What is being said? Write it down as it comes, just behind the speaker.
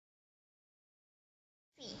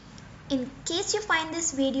In case you find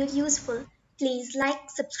this video useful, please like,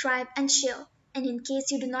 subscribe and share. And in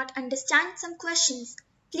case you do not understand some questions,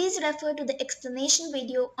 please refer to the explanation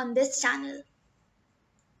video on this channel.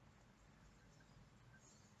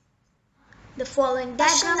 The following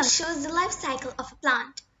diagram shows the life cycle of a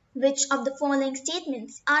plant. Which of the following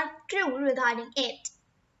statements are true regarding it?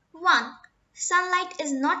 1. Sunlight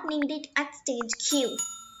is not needed at stage Q.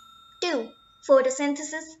 2.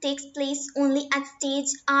 Photosynthesis takes place only at stage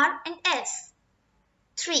R and S.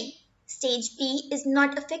 3. Stage B is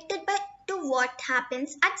not affected by what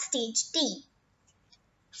happens at stage T.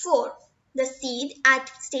 4. The seed at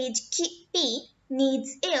stage P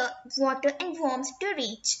needs air, water and warmth to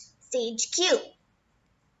reach stage Q.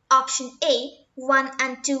 Option A, 1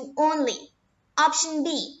 and 2 only. Option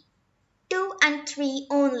B, 2 and 3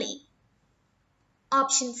 only.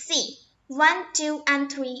 Option C, 1, 2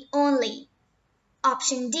 and 3 only.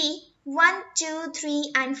 Option D, 1, 2,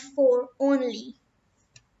 3 and 4 only.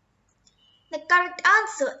 The correct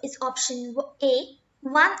answer is option A,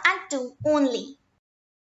 1 and 2 only.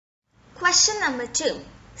 Question number 2.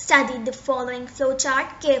 Study the following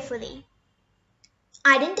flowchart carefully.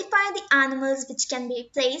 Identify the animals which can be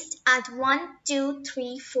placed at 1, 2,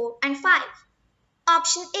 3, 4 and 5.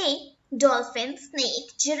 Option A, dolphin,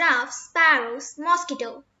 snake, giraffe, sparrows,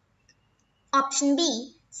 mosquito. Option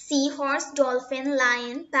B, seahorse, dolphin,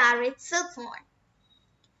 lion, parrot, silkworm.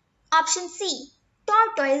 Option C,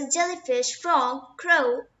 tortoise, jellyfish, frog,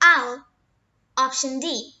 crow, owl. Option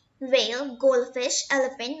D, whale, goldfish,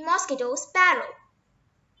 elephant, mosquito, sparrow.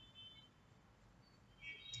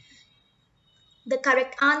 The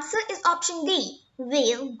correct answer is option D,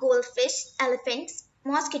 whale, goldfish, elephant,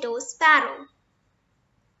 mosquito, sparrow.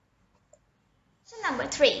 Question number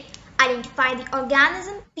 3. Identify the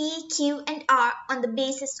organism P, Q and R on the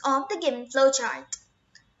basis of the given flowchart.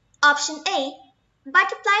 Option A,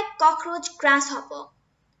 butterfly, cockroach, grasshopper.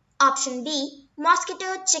 Option B,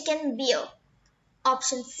 mosquito, chicken, bear.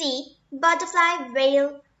 Option C, butterfly,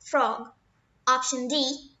 whale, frog. Option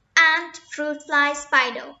D, ant, fruit fly,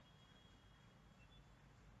 spider.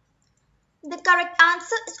 The correct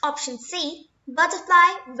answer is option C,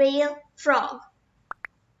 butterfly, whale, frog.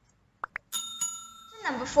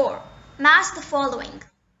 Question number 4. Match the following.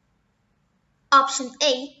 Option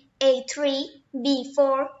A, A3,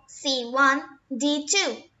 B4, C1,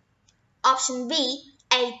 D2. Option B,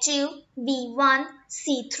 A2, B1,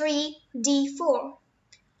 C3, D4.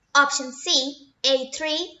 Option C,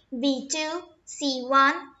 A3, B2,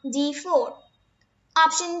 C1, D4.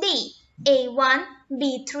 Option D, A1,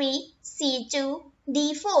 B3, C2,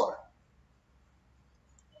 D4.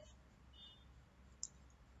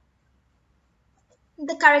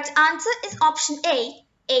 The correct answer is option A,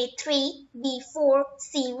 A3, B4,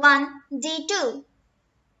 C1, D2.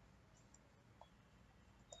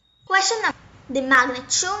 Question number. The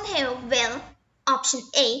magnets shown here will, option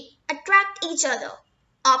A, attract each other.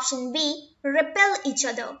 Option B, repel each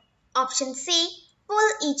other. Option C, pull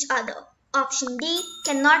each other. Option D,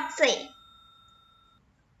 cannot say.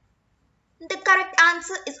 The correct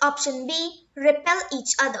answer is option B, repel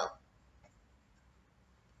each other.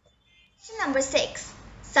 Question number 6.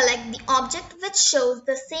 Select the object which shows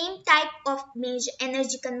the same type of major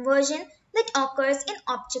energy conversion that occurs in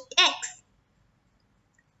object X.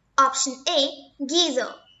 Option A,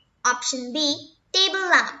 geyser. Option B, table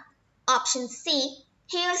lamp. Option C,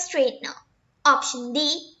 hair straightener. Option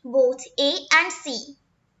D, both A and C.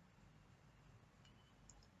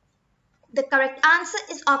 The correct answer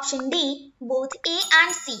is option D, both A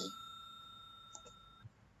and C.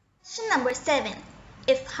 Question number 7.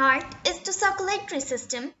 If heart is to circulatory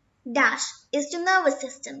system, dash is to nervous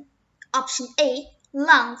system. Option A,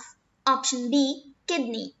 lungs. Option B,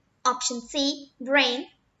 kidney. Option C, brain.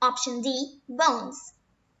 Option D, bones.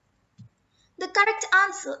 The correct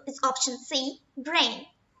answer is option C, brain.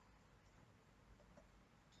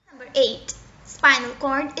 Number 8. Spinal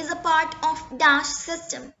cord is a part of dash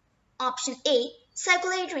system. Option A,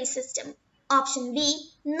 circulatory system. Option B,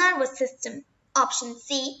 nervous system. Option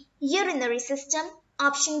C, urinary system.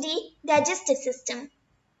 Option D, digestive system.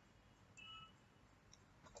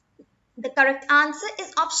 The correct answer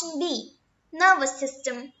is option B, nervous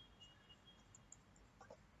system.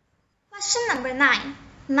 Question number 9.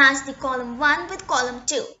 Match the column 1 with column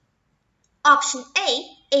 2. Option A,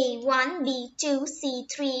 A1, B2,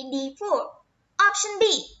 C3, D4. Option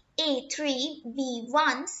B, A3,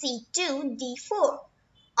 B1, C2, D4.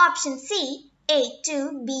 Option C,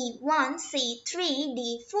 A2, B1, C3,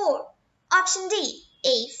 D4. Option D,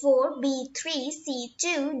 A4, B3,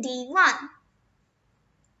 C2, D1.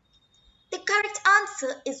 The correct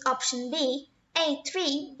answer is option B,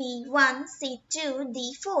 A3, B1, C2,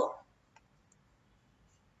 D4.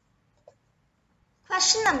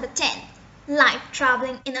 Question number 10. Light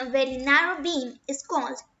traveling in a very narrow beam is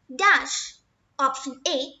called dash. Option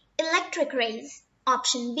A, electric rays.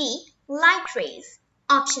 Option B, light rays.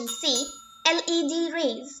 Option C, LED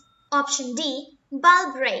rays. Option D,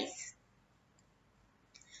 bulb rays.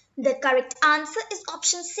 The correct answer is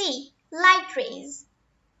option C, light rays.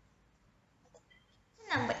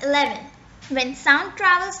 Number 11. When sound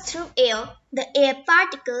travels through air, the air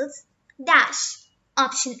particles dash.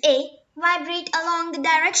 Option A, vibrate along the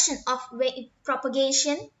direction of wave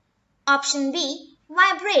propagation. Option B,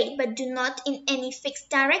 vibrate but do not in any fixed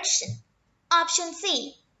direction. Option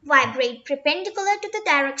C, vibrate perpendicular to the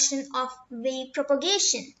direction of wave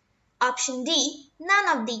propagation. Option D,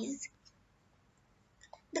 none of these.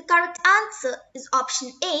 The correct answer is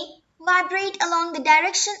option A, vibrate along the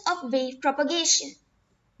direction of wave propagation.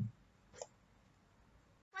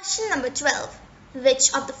 Question number 12.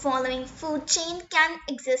 Which of the following food chain can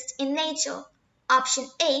exist in nature? Option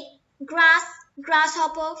A, grass,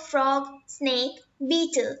 grasshopper, frog, snake,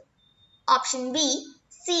 beetle. Option B,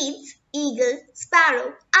 seeds, eagle,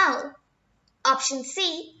 sparrow, owl. Option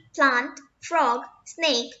C, plant, frog,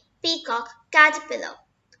 snake, peacock, caterpillar.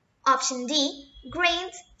 Option D,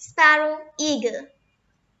 grains, sparrow, eagle.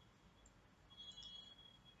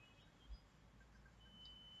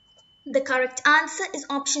 The correct answer is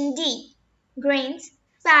option D, grains,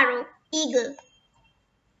 sparrow, eagle.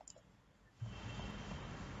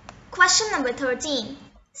 Question number 13.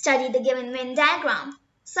 Study the given Venn diagram.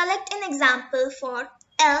 Select an example for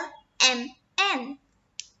L, M, N.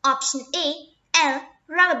 Option A, L,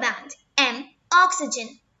 rubber band, M,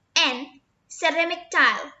 oxygen, N, ceramic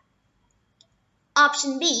tile.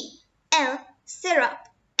 Option B, L, syrup,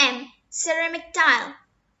 M, ceramic tile,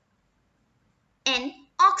 N,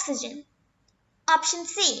 oxygen. Option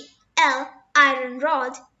C, L, iron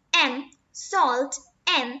rod, M, salt,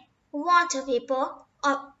 N, water vapor.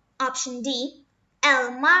 Option D,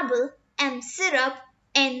 L, marble, M, syrup,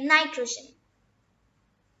 N, nitrogen.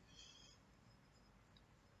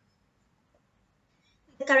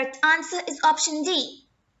 The correct answer is option D,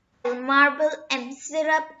 L, marble, M,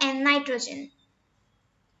 syrup, N, nitrogen.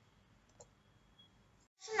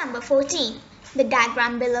 Question number 14. The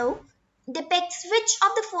diagram below depicts which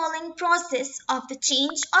of the following process of the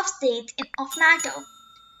change of state of matter.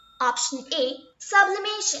 Option A,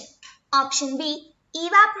 sublimation. Option B,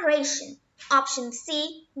 evaporation. Option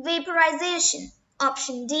C, vaporization.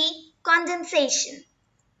 Option D, condensation.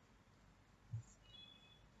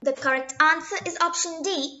 The correct answer is option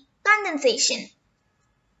D, condensation.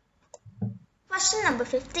 Question number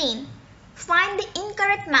 15. Find the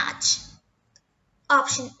incorrect match.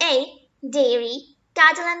 Option A, dairy,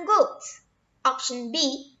 cattle and goats. Option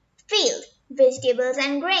B, field, vegetables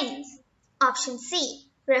and grains. Option C,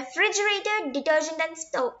 refrigerator, detergent and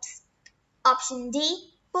stoves. Option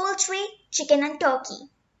D, poultry, chicken and turkey.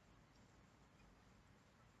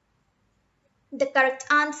 The correct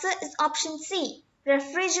answer is option C,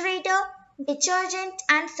 refrigerator, detergent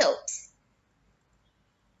and soaps.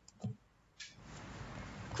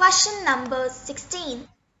 Question number 16.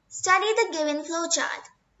 Study the given flowchart.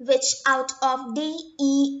 Which out of D,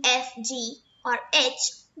 E, F, G or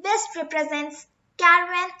H best represents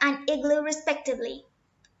caravan and igloo respectively?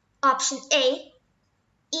 Option A,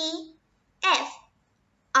 E, F.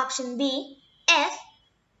 Option B, F,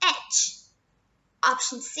 H.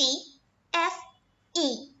 Option C, F,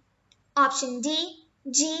 E. Option D,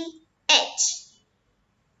 G, H.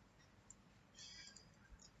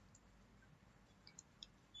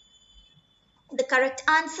 The correct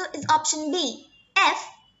answer is option B, F,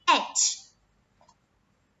 H.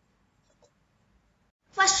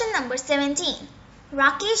 Question number 17.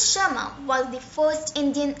 Rakesh Sharma was the first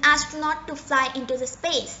Indian astronaut to fly into the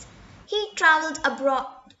space. He traveled abroad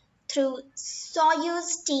through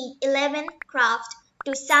Soyuz T-11 craft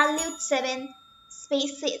to Salyut 7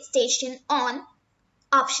 space station on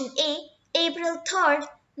option A, April 3rd,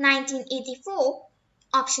 1984,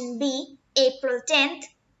 option B, April 10th,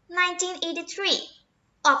 1983,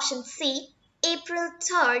 option C, April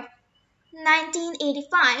 3rd,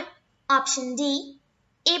 1985, option D,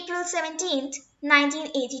 April 17th,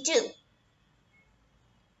 1982.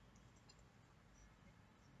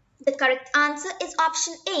 The correct answer is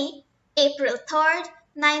option A, April 3rd,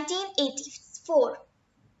 1984.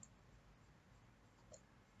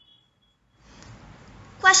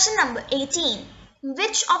 Question number 18.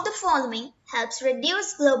 Which of the following helps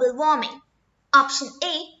reduce global warming? Option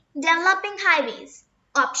A, developing highways.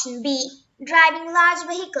 Option B, driving large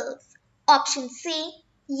vehicles. Option C,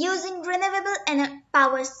 using renewable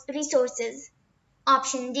power resources.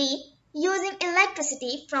 Option D, using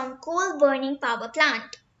electricity from coal burning power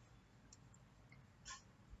plant.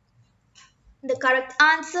 The correct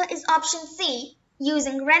answer is option C,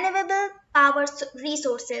 using renewable power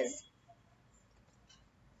resources.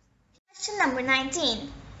 Question number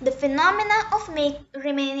 19. The phenomena of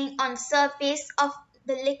remaining on the surface of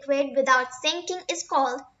the liquid without sinking is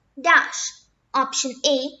called dash. Option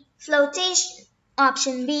A, flotation.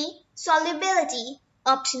 Option B, solubility.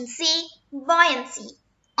 Option C, buoyancy.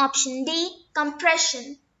 Option D,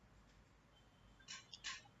 compression.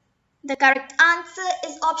 The correct answer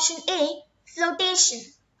is option A, flotation.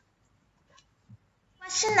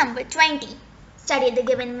 Question number 20. Study the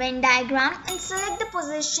given Venn diagram and select the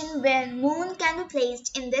position where moon can be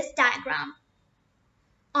placed in this diagram.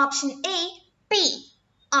 Option A, P.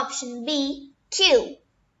 Option B, Q.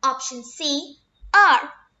 Option C,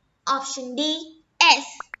 R. Option D, S.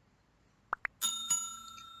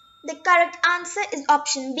 The correct answer is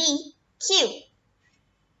option B, Q.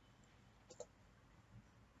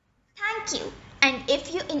 Thank you. And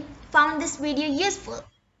if you found this video useful,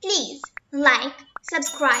 please like,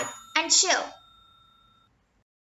 subscribe and share.